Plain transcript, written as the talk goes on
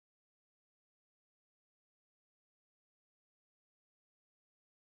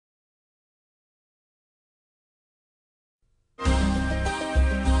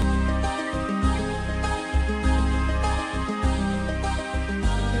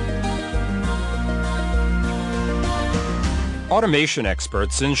Automation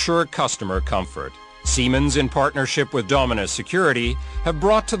experts ensure customer comfort. Siemens, in partnership with Domina Security, have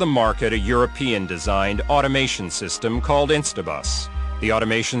brought to the market a European-designed automation system called Instabus. The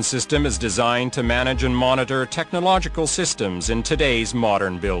automation system is designed to manage and monitor technological systems in today's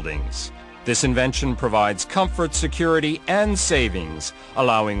modern buildings. This invention provides comfort, security, and savings,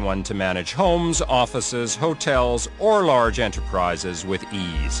 allowing one to manage homes, offices, hotels, or large enterprises with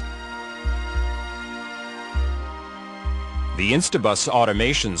ease. The Instabus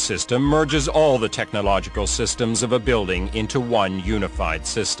automation system merges all the technological systems of a building into one unified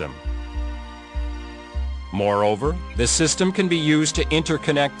system. Moreover, this system can be used to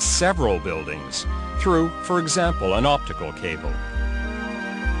interconnect several buildings through, for example, an optical cable.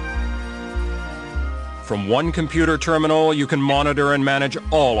 From one computer terminal, you can monitor and manage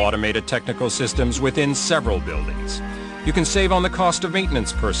all automated technical systems within several buildings. You can save on the cost of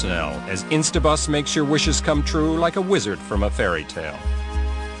maintenance personnel, as Instabus makes your wishes come true like a wizard from a fairy tale.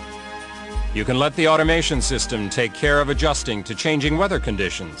 You can let the automation system take care of adjusting to changing weather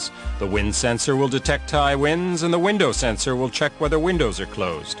conditions. The wind sensor will detect high winds, and the window sensor will check whether windows are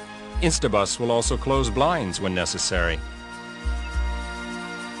closed. Instabus will also close blinds when necessary.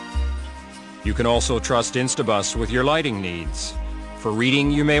 You can also trust Instabus with your lighting needs. For reading,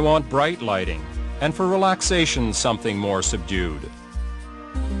 you may want bright lighting, and for relaxation, something more subdued.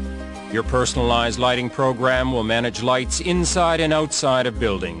 Your personalized lighting program will manage lights inside and outside of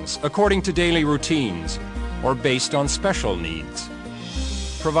buildings, according to daily routines, or based on special needs,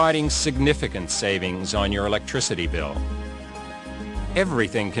 providing significant savings on your electricity bill.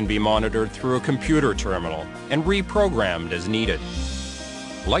 Everything can be monitored through a computer terminal and reprogrammed as needed.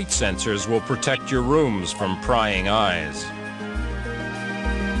 Light sensors will protect your rooms from prying eyes.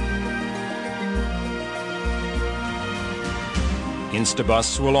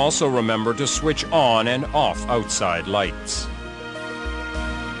 Instabus will also remember to switch on and off outside lights.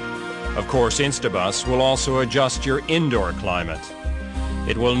 Of course, Instabus will also adjust your indoor climate.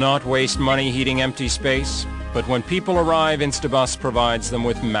 It will not waste money heating empty space, but when people arrive, Instabus provides them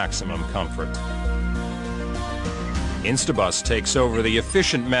with maximum comfort. Instabus takes over the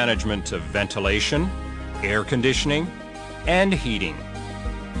efficient management of ventilation, air conditioning, and heating,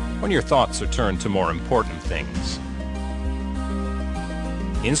 when your thoughts are turned to more important things.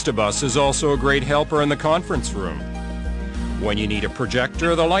 Instabus is also a great helper in the conference room. When you need a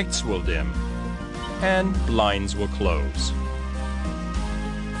projector, the lights will dim, and blinds will close.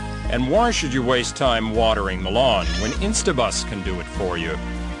 And why should you waste time watering the lawn when Instabus can do it for you?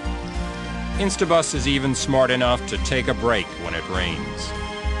 Instabus is even smart enough to take a break when it rains.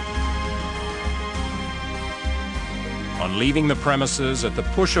 On leaving the premises, at the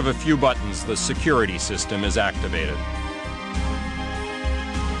push of a few buttons, the security system is activated.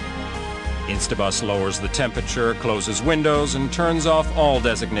 Instabus lowers the temperature, closes windows, and turns off all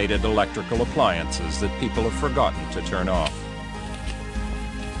designated electrical appliances that people have forgotten to turn off.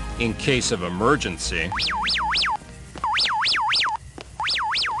 In case of emergency,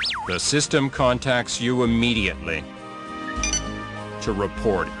 the system contacts you immediately to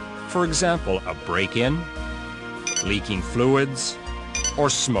report, for example, a break-in, leaking fluids, or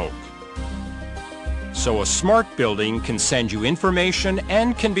smoke. So a smart building can send you information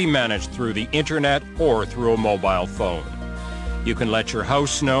and can be managed through the internet or through a mobile phone. You can let your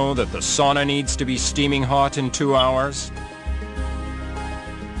house know that the sauna needs to be steaming hot in 2 hours,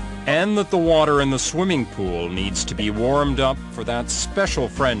 and that the water in the swimming pool needs to be warmed up for that special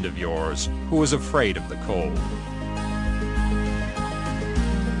friend of yours who is afraid of the cold.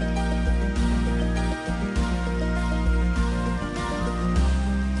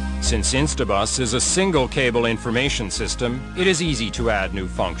 Since Instabus is a single cable information system, it is easy to add new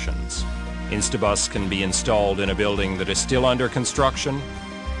functions. Instabus can be installed in a building that is still under construction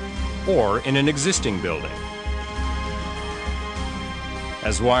or in an existing building.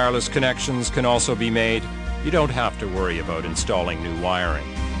 As wireless connections can also be made, you don't have to worry about installing new wiring.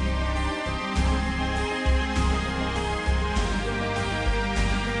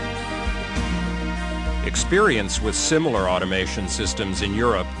 Experience with similar automation systems in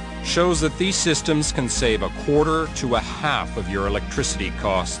Europe shows that these systems can save 1/4 to 1/2 of your electricity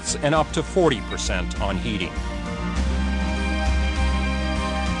costs and up to 40% on heating.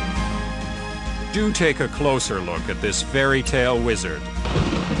 Do take a closer look at this fairy tale wizard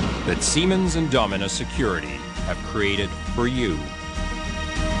that Siemens and Domina Security have created for you.